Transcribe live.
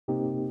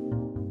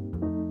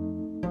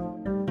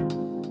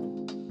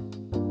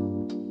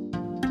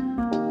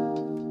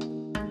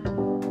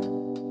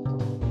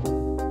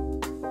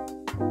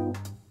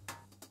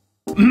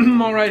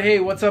Alright, hey,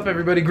 what's up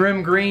everybody?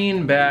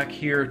 GrimmGreen back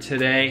here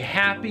today.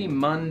 Happy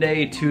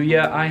Monday to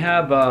ya. I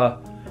have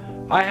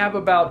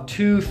about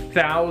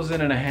 2,000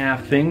 and a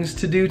half things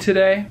to do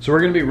today. So we're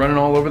gonna be running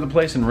all over the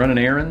place and running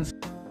errands.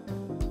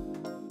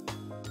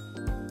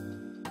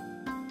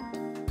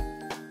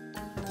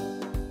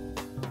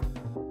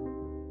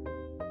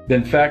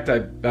 In fact, I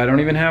don't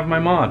even have my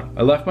mod.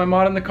 I left my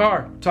mod in the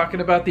car. I'm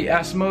talking about the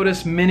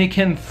Asmodus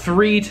Minikin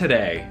 3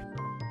 today.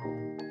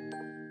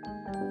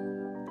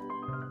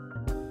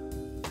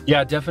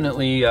 Yeah,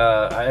 definitely,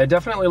 I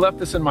definitely left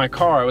this in my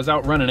car. I was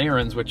out running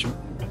errands, which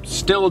I'm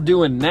still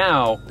doing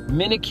now.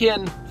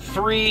 Minikin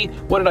 3,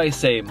 what did I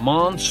say?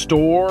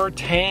 Monster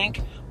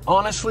tank.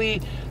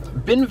 Honestly,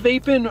 been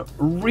vaping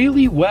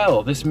really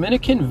well. This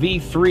Minikin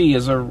V3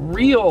 is a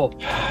real,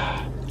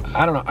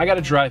 I don't know, I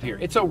gotta drive here.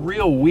 It's a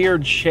real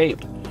weird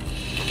shape.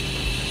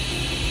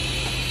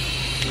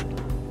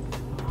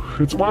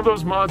 It's one of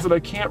those mods that I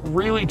can't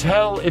really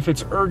tell if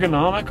it's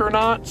ergonomic or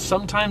not.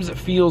 Sometimes it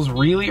feels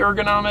really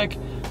ergonomic,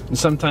 and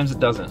sometimes it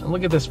doesn't. And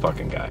look at this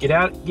fucking guy. Get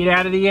out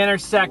of the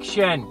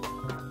intersection.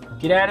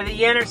 Get out of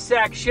the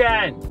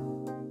intersection.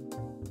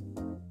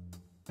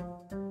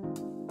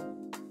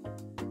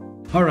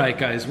 All right,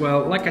 guys,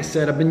 well, like I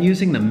said, I've been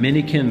using the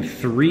Minikin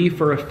 3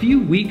 for a few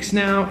weeks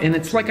now, and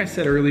it's like I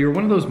said earlier,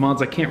 one of those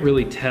mods I can't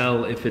really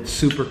tell if it's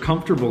super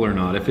comfortable or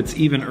not, if it's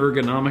even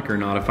ergonomic or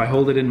not. If I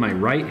hold it in my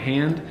right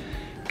hand,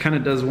 kind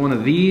of does one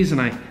of these,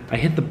 and I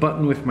hit the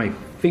button with my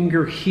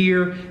finger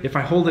here. If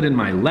I hold it in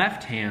my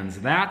left hand,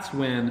 that's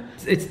when,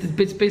 it's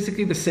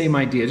basically the same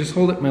idea. Just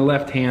hold it in my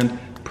left hand,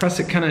 press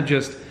it, kind of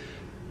just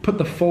put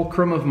the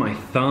fulcrum of my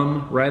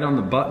thumb right on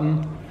the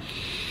button.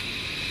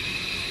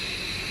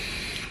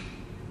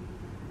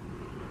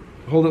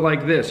 Hold it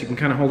like this. You can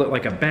kind of hold it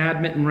like a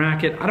badminton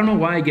racket. I don't know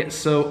why I get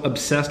so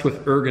obsessed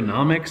with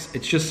ergonomics.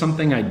 It's just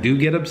something I do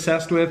get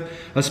obsessed with,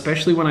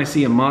 especially when I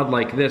see a mod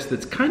like this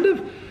that's kind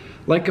of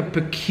like a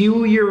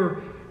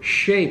peculiar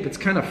shape. It's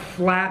kind of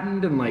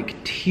flattened and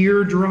like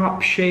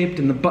teardrop shaped,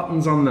 and the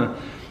buttons on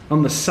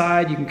the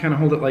side, you can kind of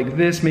hold it like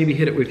this, maybe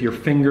hit it with your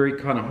finger. You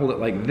kind of hold it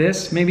like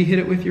this, maybe hit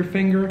it with your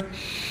finger.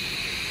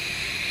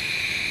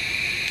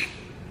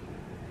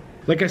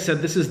 Like I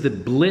said, this is the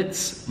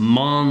Blitz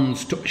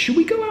Monster. Should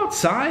we go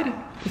outside?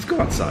 Let's go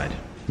outside.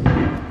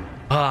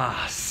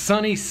 Ah,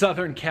 sunny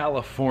Southern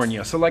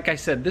California. So like I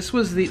said, this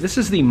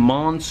is the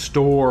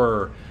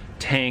Monster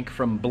tank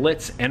from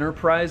Blitz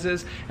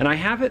Enterprises, and I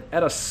have it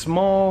at a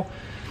small,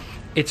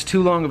 it's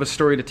too long of a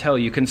story to tell.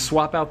 You can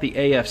swap out the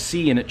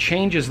AFC and it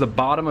changes the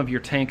bottom of your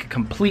tank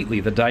completely,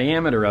 the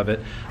diameter of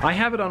it. I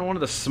have it on one of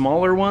the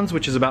smaller ones,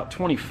 which is about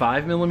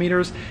 25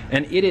 millimeters,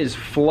 and it is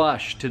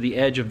flush to the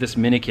edge of this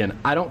Minikin.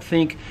 I don't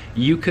think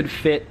you could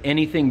fit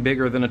anything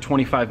bigger than a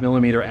 25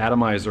 millimeter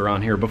atomizer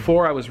on here.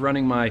 Before, I was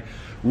running my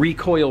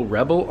Recoil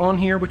Rebel on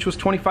here, which was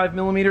 25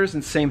 millimeters,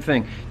 and same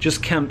thing,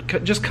 just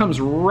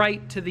comes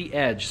right to the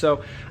edge.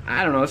 So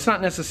I don't know, it's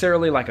not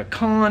necessarily like a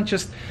con,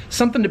 just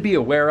something to be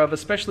aware of,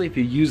 especially if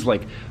you use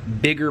like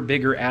bigger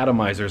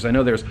atomizers. I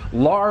know there's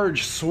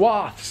large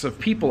swaths of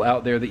people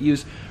out there that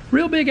use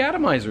real big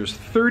atomizers,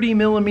 30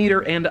 millimeter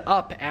and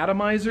up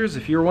atomizers.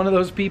 If you're one of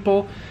those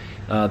people,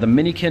 the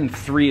Minikin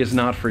 3 is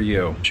not for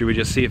you. Should we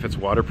just see if it's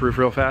waterproof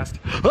real fast?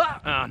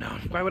 Ah! Oh no,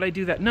 why would I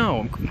do that?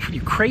 No, are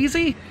you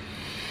crazy?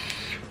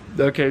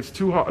 Okay, it's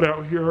too hot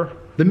out here.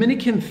 The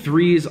Minikin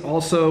 3 is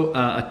also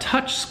a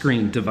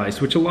touchscreen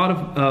device, which a lot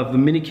of the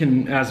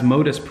Minikin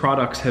Asmodus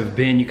products have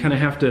been. You kind of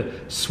have to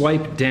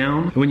swipe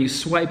down. And when you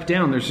swipe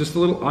down, there's just a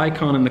little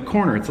icon in the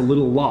corner. It's a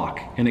little lock,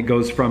 and it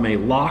goes from a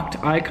locked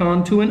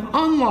icon to an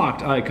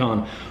unlocked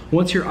icon.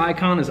 Once your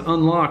icon is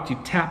unlocked, you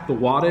tap the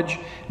wattage,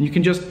 and you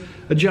can just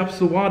adjust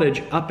the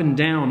wattage up and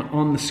down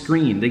on the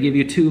screen. They give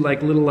you two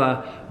like little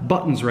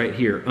buttons right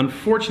here.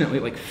 Unfortunately,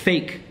 like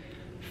fake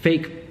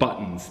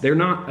buttons. They're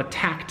not a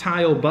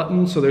tactile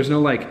button, so there's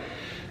no like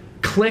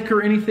click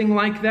or anything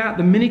like that.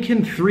 The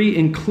Minikin 3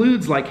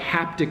 includes like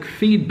haptic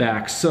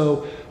feedback,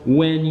 so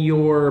when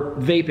you're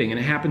vaping, and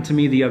it happened to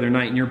me the other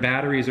night, and your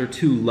batteries are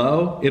too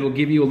low, it'll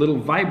give you a little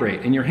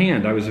vibrate in your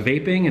hand. I was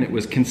vaping and it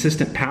was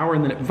consistent power,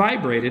 and then it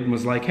vibrated and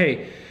was like,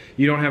 hey,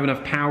 you don't have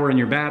enough power in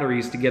your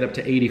batteries to get up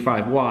to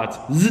 85 watts.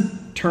 Zzz,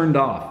 turned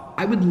off.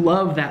 I would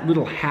love that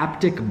little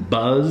haptic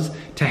buzz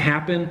to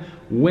happen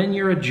when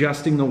you're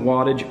adjusting the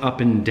wattage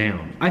up and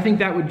down. I think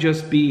that would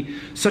just be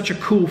such a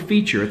cool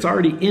feature. It's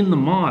already in the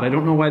mod. I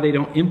don't know why they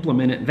don't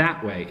implement it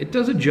that way. It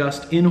does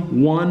adjust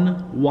in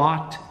 1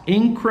 watt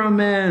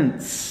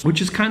increments,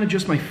 which is kind of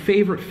just my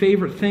favorite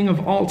thing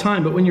of all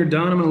time. But when you're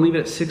done, I'm gonna leave it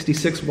at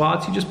 66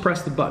 watts. You just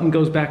press the button,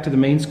 goes back to the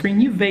main screen,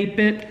 you vape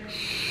it.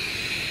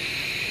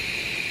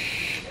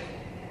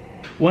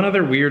 One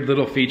other weird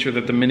little feature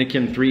that the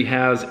Minikin 3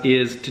 has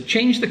is to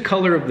change the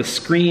color of the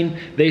screen.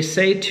 They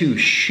say to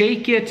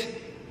shake it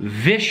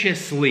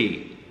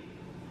viciously.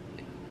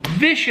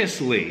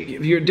 viciously.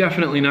 You're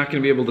definitely not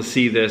gonna be able to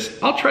see this.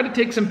 I'll try to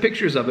take some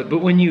pictures of it, but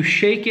when you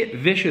shake it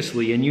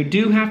viciously, and you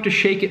do have to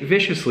shake it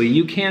viciously,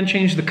 you can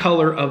change the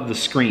color of the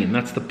screen.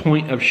 That's the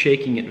point of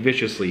shaking it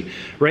viciously.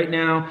 Right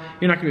now,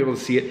 you're not gonna be able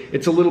to see it.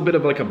 It's a little bit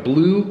of like a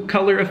blue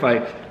color. If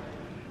I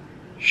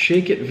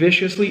shake it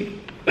viciously,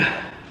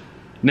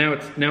 now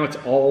it's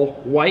all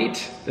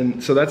white,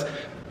 and so that's,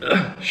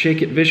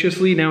 shake it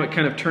viciously. Now it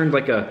kind of turned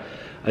like a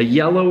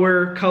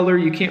yellower color.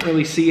 You can't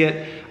really see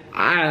it.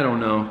 I don't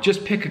know,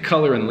 just pick a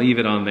color and leave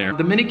it on there.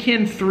 The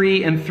Minikin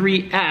 3 and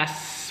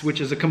 3S,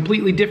 which is a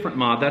completely different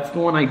mod, that's the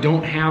one I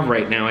don't have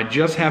right now. I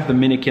just have the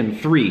Minikin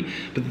 3,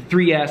 but the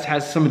 3S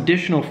has some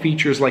additional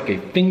features like a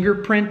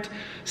fingerprint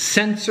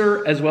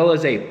sensor, as well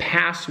as a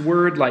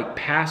password, like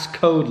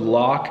passcode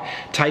lock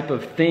type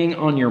of thing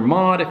on your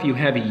mod. If you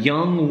have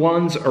young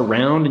ones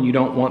around and you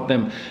don't want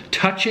them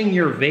touching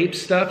your vape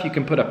stuff, you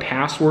can put a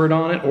password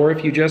on it. Or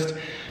if you just,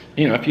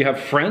 you know, if you have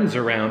friends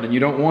around and you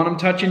don't want them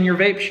touching your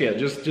vape shit,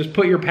 just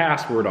put your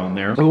password on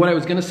there. But what I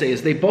was gonna say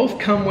is they both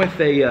come with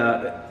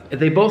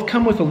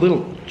a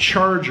little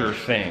charger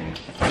thing.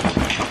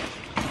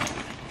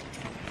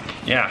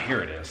 Yeah,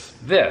 here it is.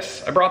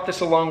 This, I brought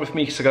this along with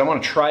me because I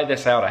want to try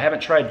this out. I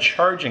haven't tried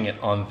charging it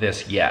on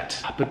this yet.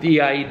 But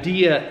the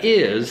idea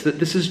is that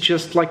this is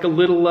just like a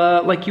little,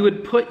 like you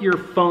would put your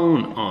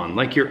phone on,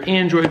 like your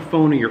Android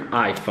phone or your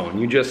iPhone.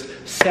 You just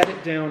set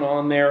it down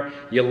on there,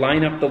 you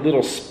line up the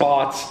little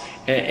spots,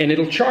 and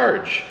it'll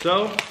charge.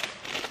 So,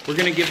 we're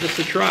gonna give this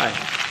a try.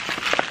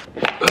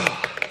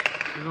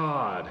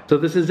 God. So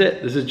this is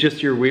it. This is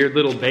just your weird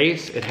little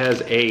base. It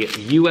has a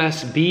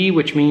USB,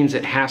 which means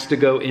it has to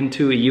go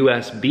into a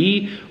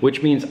USB,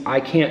 which means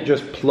I can't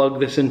just plug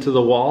this into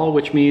the wall,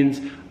 which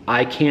means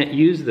I can't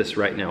use this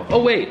right now.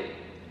 Oh wait,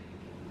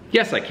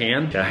 yes I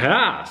can.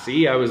 Aha,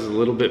 see, I was a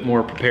little bit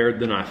more prepared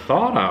than I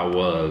thought I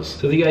was.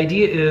 So the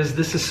idea is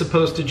this is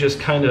supposed to just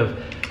kind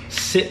of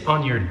sit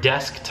on your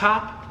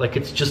desktop, like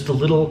it's just a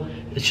little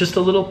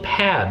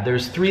pad.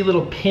 There's 3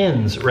 little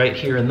pins right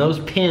here, and those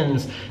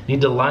pins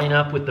need to line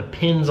up with the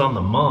pins on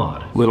the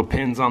mod. Little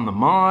pins on the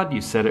mod,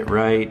 you set it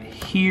right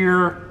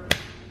here.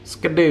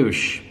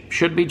 Skadoosh,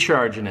 should be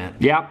charging it.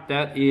 Yep,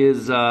 that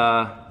is,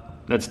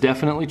 that's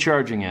definitely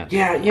charging it.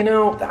 Yeah, you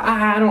know,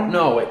 I don't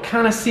know. It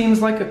kind of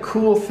seems like a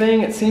cool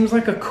thing. It seems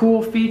like a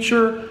cool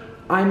feature.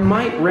 I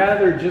might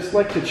rather just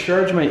like to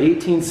charge my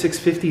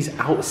 18650s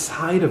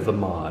outside of the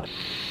mod.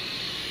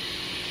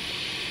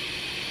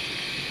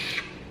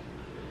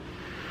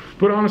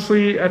 But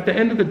honestly, at the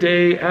end of the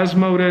day, as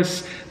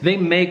Modus, they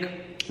make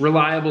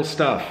reliable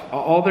stuff.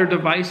 All their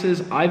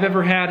devices I've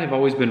ever had have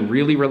always been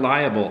really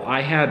reliable. I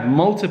had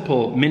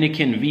multiple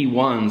Minikin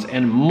V1s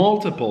and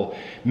multiple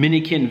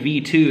Minikin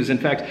V2s. In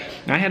fact,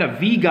 I had a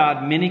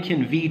VGod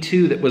Minikin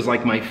V2 that was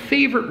like my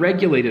favorite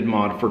regulated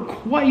mod for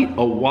quite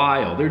a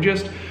while. They're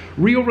just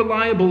real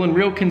reliable and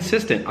real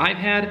consistent. I've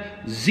had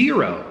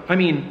zero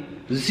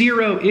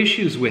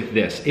issues with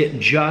this. It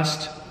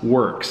just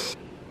works.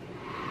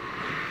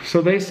 So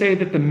they say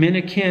that the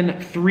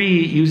Minikin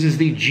 3 uses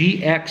the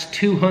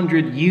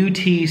GX200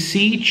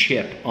 UTC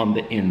chip on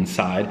the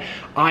inside.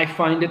 I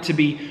find it to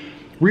be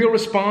real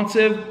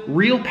responsive,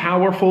 real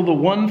powerful. The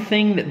one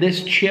thing that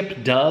this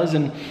chip does,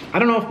 and I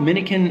don't know if I don't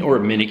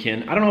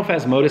know if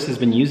Asmodus has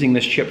been using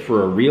this chip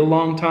for a real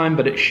long time,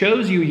 but it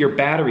shows you your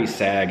battery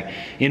sag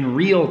in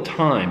real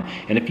time.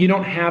 And if you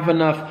don't have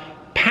enough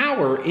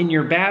power in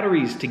your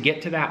batteries to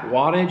get to that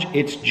wattage,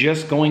 it's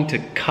just going to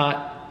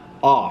cut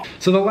off.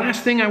 So the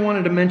last thing I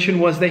wanted to mention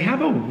was they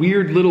have a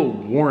weird little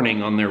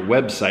warning on their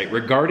website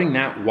regarding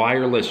that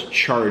wireless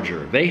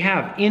charger. They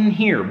have in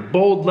here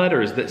bold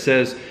letters that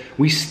says,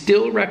 "We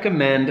still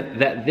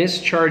recommend that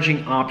this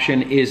charging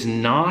option is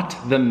not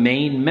the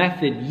main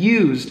method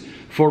used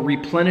for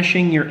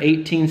replenishing your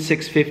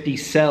 18650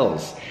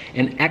 cells.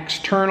 An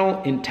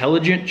external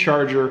intelligent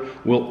charger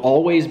will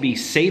always be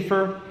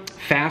safer,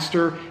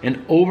 faster, and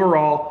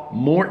overall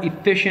more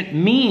efficient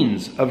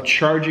means of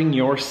charging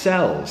your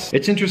cells."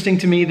 It's interesting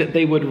to me that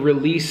they would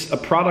release a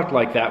product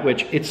like that,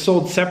 which it's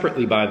sold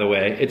separately, by the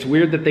way. It's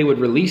weird that they would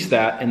release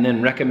that and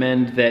then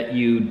recommend that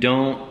you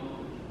don't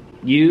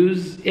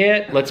use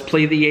it. Let's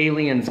play the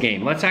aliens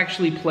game. Let's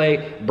actually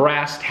play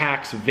brass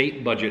tacks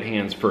vape budget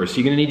hands first.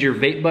 You're gonna need your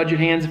vape budget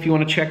hands if you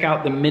wanna check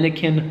out the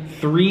Minikin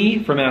 3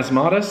 from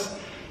Asmodus.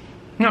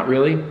 Not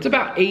really, it's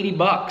about 80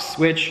 bucks,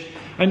 which,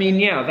 I mean,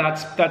 yeah,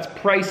 that's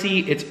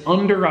pricey. It's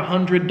under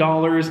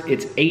 $100,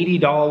 it's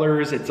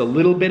 $80. It's a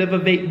little bit of a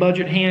vape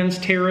budget hands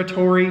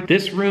territory.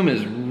 This room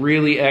is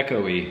really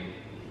echoey.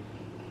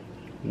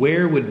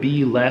 Where would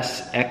be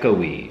less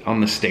echoey?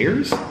 On the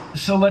stairs?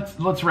 So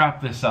let's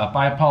wrap this up.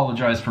 I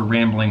apologize for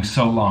rambling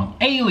so long.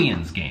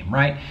 Aliens game,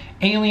 right?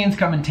 Aliens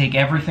come and take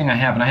everything I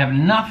have, and I have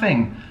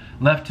nothing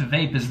left to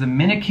vape. Is the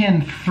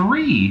Minikin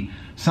 3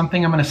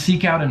 something I'm gonna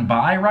seek out and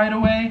buy right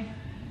away?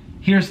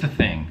 Here's the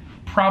thing.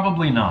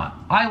 Probably not.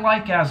 I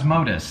like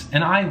Asmodus,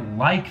 and I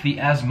like the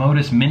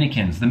Asmodus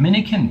Minikins. The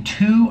Minikin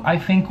 2, I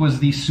think, was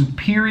the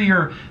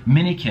superior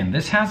Minikin.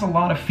 This has a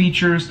lot of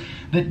features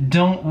that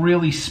don't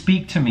really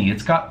speak to me.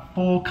 It's got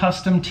full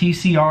custom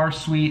TCR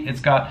suite.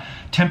 It's got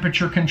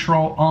temperature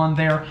control on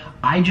there.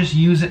 I just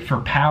use it for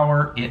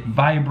power. It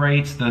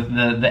vibrates.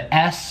 The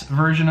S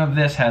version of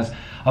this has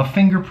a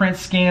fingerprint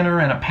scanner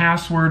and a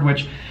password,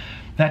 which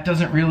that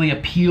doesn't really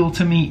appeal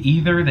to me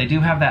either. They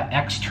do have that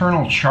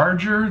external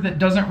charger that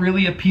doesn't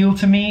really appeal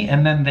to me,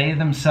 and then they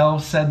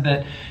themselves said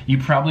that you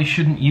probably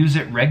shouldn't use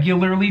it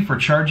regularly for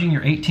charging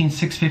your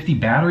 18650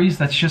 batteries.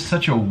 That's just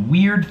such a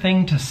weird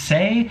thing to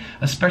say,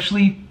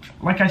 especially,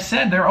 like I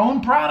said, their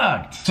own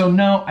product. So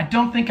no, I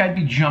don't think I'd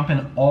be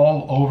jumping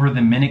all over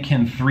the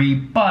Minikin 3,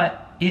 but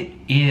it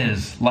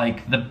is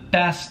like the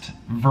best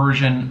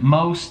version,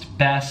 most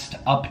best,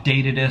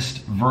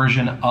 updatedest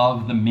version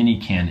of the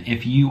Minikin.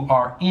 If you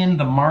are in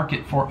the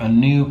market for a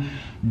new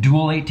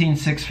dual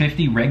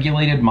 18650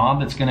 regulated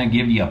mod that's gonna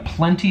give you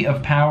plenty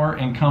of power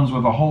and comes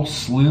with a whole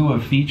slew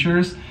of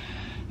features,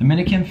 the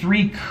Minikin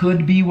 3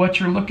 could be what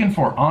you're looking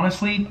for.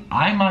 Honestly,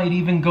 I might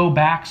even go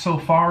back so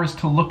far as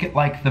to look at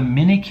like the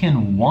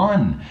Minikin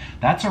 1.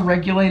 That's a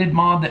regulated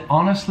mod that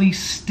honestly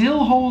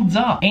still holds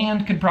up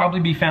and could probably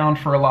be found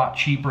for a lot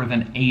cheaper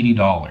than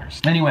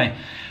 $80. Anyway,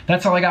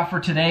 that's all I got for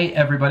today,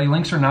 everybody.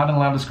 Links are not in the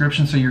loud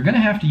description, so you're gonna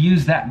have to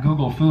use that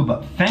google-foo,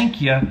 but thank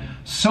you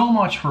so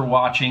much for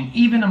watching,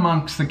 even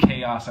amongst the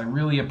chaos. I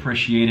really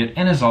appreciate it,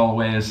 and as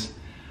always,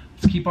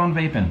 let's keep on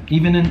vaping,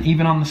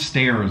 even on the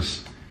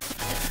stairs.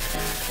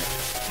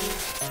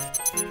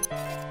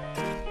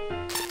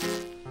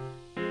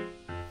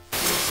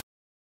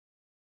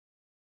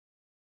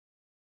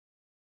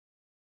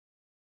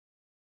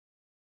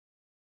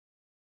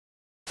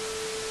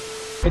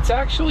 It's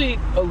actually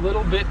a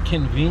little bit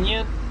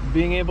convenient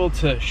being able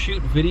to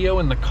shoot video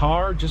in the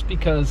car, just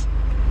because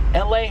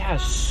LA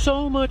has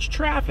so much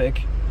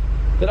traffic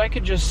that I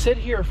could just sit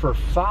here for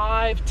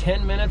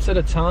 5-10 minutes at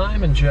a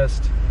time and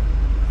just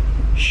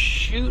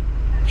shoot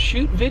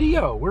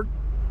video.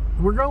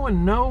 We're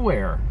going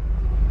nowhere.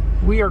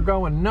 We are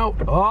going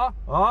oh,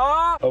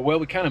 well,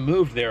 we kind of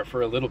moved there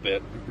for a little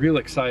bit. Real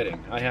exciting.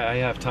 I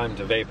have time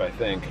to vape, I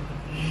think.